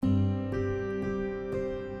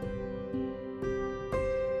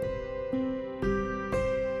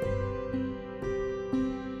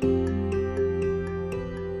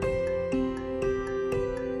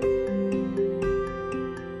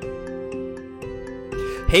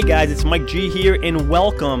Hey guys, it's Mike G here, and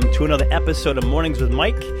welcome to another episode of Mornings with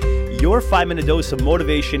Mike, your 5-minute dose of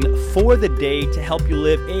motivation for the day to help you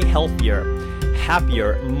live a healthier,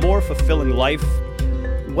 happier, more fulfilling life.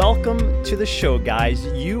 Welcome to the show, guys.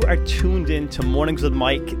 You are tuned in to Mornings with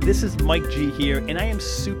Mike. This is Mike G here, and I am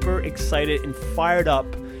super excited and fired up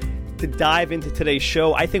to dive into today's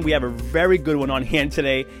show. I think we have a very good one on hand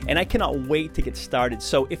today, and I cannot wait to get started.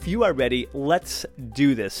 So if you are ready, let's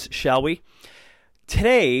do this, shall we?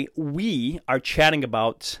 Today, we are chatting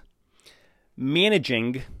about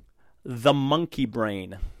managing the monkey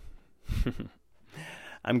brain.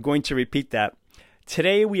 I'm going to repeat that.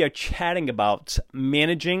 Today, we are chatting about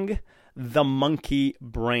managing the monkey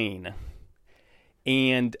brain.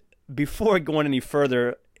 And before going any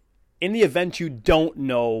further, in the event you don't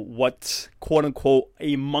know what, quote-unquote,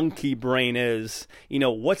 a monkey brain is,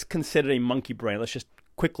 what's considered a monkey brain? Let's just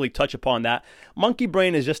quickly touch upon that. Monkey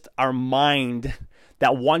brain is just our mind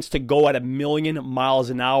that wants to go at 1,000,000 miles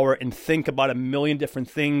an hour and think about 1,000,000 different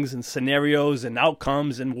things and scenarios and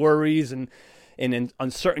outcomes and worries and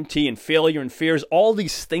uncertainty and failure and fears, all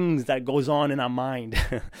these things that goes on in our mind.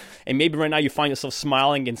 And maybe right now you find yourself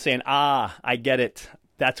smiling and saying, I get it.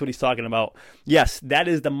 That's what he's talking about. Yes, that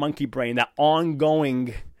is the monkey brain, that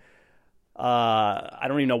ongoing, I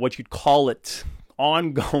don't even know what you'd call it,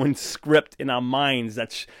 ongoing script in our minds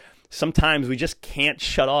that sometimes we just can't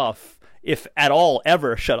shut off, if at all,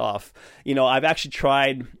 ever shut off. I've actually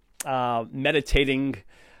tried meditating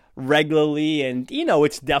regularly, and,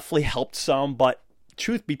 it's definitely helped some, but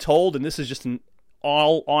truth be told, and this is just in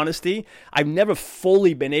all honesty, I've never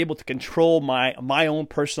fully been able to control my own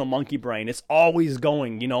personal monkey brain. It's always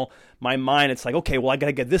going, my mind, it's like, okay, well, I got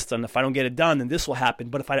to get this done. If I don't get it done, then this will happen.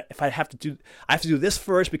 But if I have to do this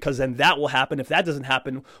first, because then that will happen. If that doesn't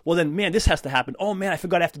happen, well, then, man, this has to happen. Oh, man, I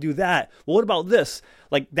forgot I have to do that. Well, what about this?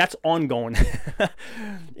 Like, that's ongoing.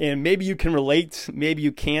 And maybe you can relate, maybe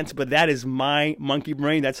you can't, but that is my monkey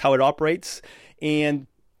brain. That's how it operates. And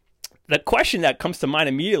the question that comes to mind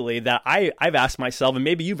immediately that I've asked myself, and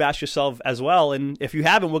maybe you've asked yourself as well, and if you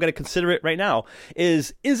haven't, we're going to consider it right now,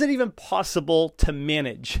 is it even possible to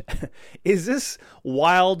manage? Is this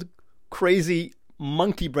wild, crazy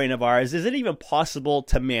monkey brain of ours, is it even possible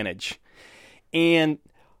to manage? And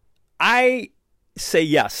I say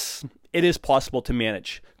yes, it is possible to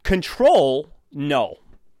manage. Control, no.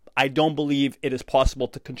 I don't believe it is possible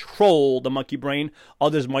to control the monkey brain.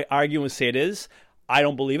 Others might argue and say it is. I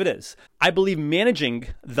don't believe it is. I believe managing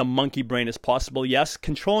the monkey brain is possible, yes.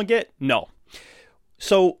 Controlling it, no.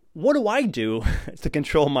 So what do I do to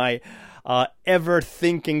control my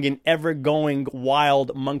ever-thinking and ever-going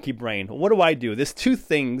wild monkey brain? What do I do? There's two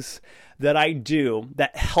things that I do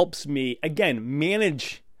that helps me, again,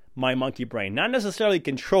 manage my monkey brain. Not necessarily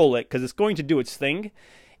control it, because it's going to do its thing,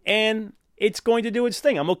 and it's going to do its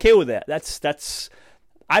thing. I'm okay with that.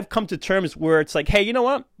 I've come to terms where it's like, hey, you know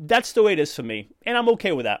what? That's the way it is for me, and I'm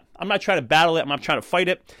okay with that. I'm not trying to battle it. I'm not trying to fight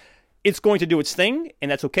it. It's going to do its thing, and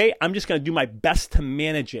that's okay. I'm just going to do my best to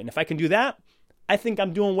manage it, and if I can do that, I think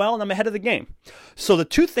I'm doing well, and I'm ahead of the game. So the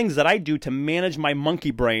two things that I do to manage my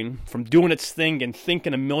monkey brain from doing its thing and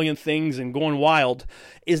thinking 1,000,000 things and going wild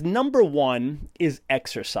is, number one, is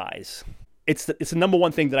exercise. It's the number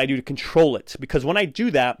one thing that I do to control it, because when I do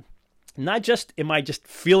that, not just am I just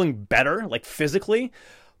feeling better, like physically,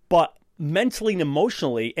 but mentally and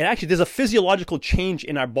emotionally, and actually there's a physiological change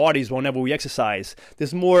in our bodies whenever we exercise.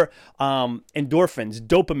 There's more endorphins,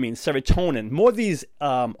 dopamine, serotonin, more of these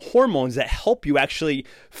hormones that help you actually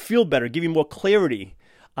feel better, give you more clarity,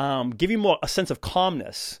 give you more a sense of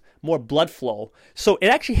calmness, more blood flow. So it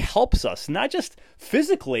actually helps us, not just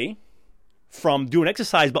physically from doing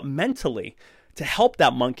exercise, but mentally, to help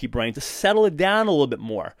that monkey brain, to settle it down a little bit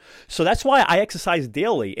more. So that's why I exercise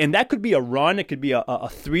daily. And that could be a run. It could be a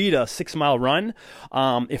 3 to 6 mile run.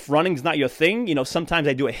 If running's not your thing, sometimes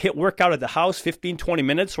I do a HIIT workout at the house, 15, 20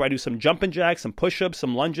 minutes, where I do some jumping jacks, some push-ups,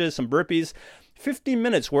 some lunges, some burpees. 15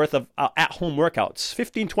 minutes worth of at-home workouts,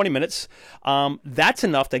 15, 20 minutes. That's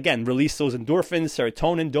enough to, again, release those endorphins,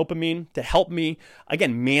 serotonin, dopamine to help me,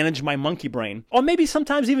 again, manage my monkey brain. Or maybe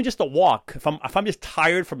sometimes even just a walk. If I'm just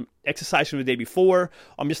tired from exercise from the day before,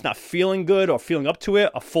 I'm just not feeling good or feeling up to it,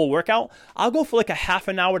 a full workout, I'll go for like a half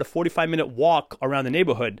an hour to 45-minute walk around the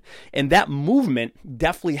neighborhood. And that movement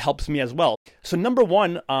definitely helps me as well. So number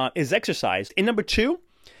one is exercise. And number two,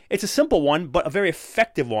 it's a simple one, but a very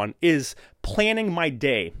effective one, is planning my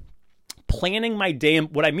day. Planning my day,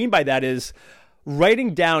 and what I mean by that is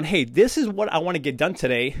writing down, hey, this is what I want to get done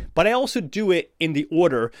today, but I also do it in the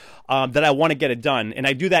order that I want to get it done, and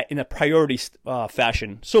I do that in a priority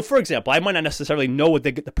fashion. So, for example, I might not necessarily know what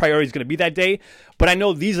the priority is going to be that day, but I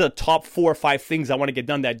know these are the top 4 or 5 things I want to get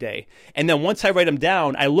done that day. And then once I write them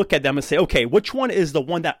down, I look at them and say, okay, which one is the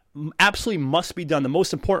one that absolutely must be done, the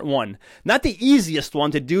most important one? Not the easiest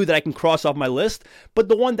one to do that I can cross off my list, but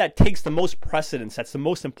the one that takes the most precedence, that's the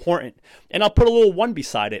most important. And I'll put a little 1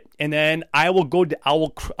 beside it, and then I'll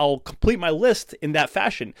complete my list in that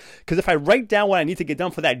fashion. Because if I write down what I need to get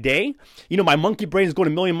done for that day, my monkey brain is going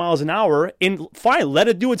a million miles an hour, and fine, let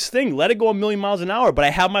it do its thing, let it go a million miles an hour, but I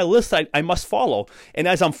have my list I must follow. And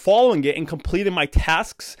as I'm following it and completing my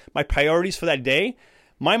tasks, my priorities for that day,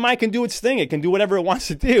 my mind can do its thing. It can do whatever it wants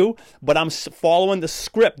to do, but I'm following the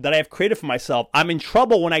script that I have created for myself. I'm in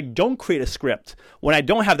trouble when I don't create a script, when I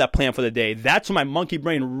don't have that plan for the day. That's when my monkey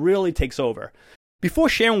brain really takes over. Before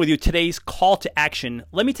sharing with you today's call to action,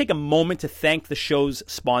 let me take a moment to thank the show's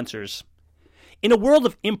sponsors. In a world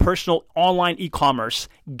of impersonal online e-commerce,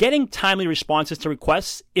 getting timely responses to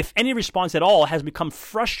requests, if any response at all, has become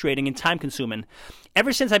frustrating and time-consuming.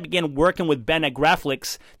 Ever since I began working with Ben at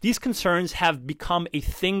Graflix, these concerns have become a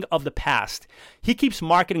thing of the past. He keeps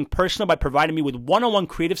marketing personal by providing me with one-on-one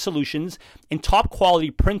creative solutions and top-quality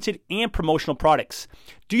printed and promotional products.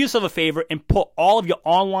 Do yourself a favor and put all of your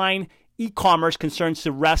online e-commerce concerns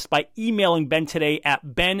to rest by emailing Ben today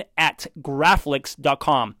at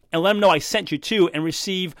ben@graflix.com and let him know I sent you too, and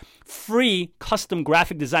receive free custom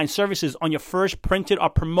graphic design services on your first printed or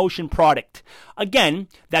promotion product. Again,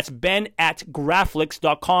 that's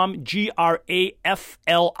ben@graflix.com,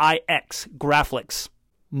 Graflix, Graflix.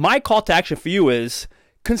 My call to action for you is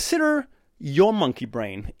consider your monkey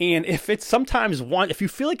brain. And if it's sometimes if you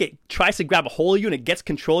feel like it tries to grab a hold of you and it gets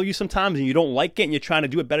control of you sometimes and you don't like it and you're trying to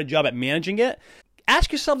do a better job at managing it,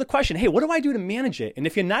 ask yourself the question, hey, what do I do to manage it? And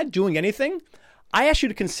if you're not doing anything, I ask you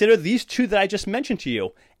to consider these 2 that I just mentioned to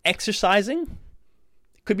you. Exercising,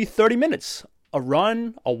 it could be 30 minutes, a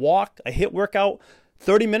run, a walk, a HIIT workout,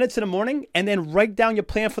 30 minutes in the morning, and then write down your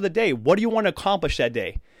plan for the day. What do you want to accomplish that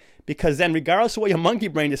day? Because then regardless of what your monkey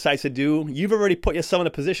brain decides to do, you've already put yourself in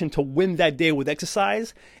a position to win that day with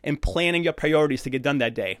exercise and planning your priorities to get done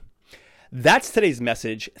that day. That's today's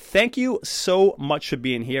message. Thank you so much for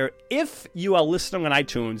being here. If you are listening on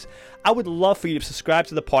iTunes, I would love for you to subscribe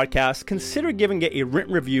to the podcast. Consider giving it a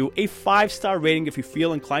written review, a 5-star rating if you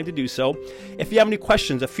feel inclined to do so. If you have any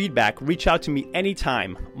questions or feedback, reach out to me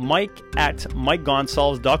anytime,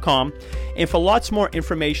 mike@mikegonsalves.com. And for lots more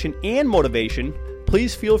information and motivation,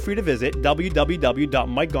 please feel free to visit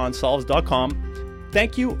www.mikegonsalves.com.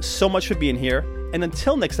 Thank you so much for being here. And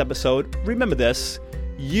until next episode, remember this,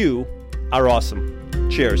 you are awesome.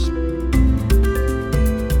 Cheers.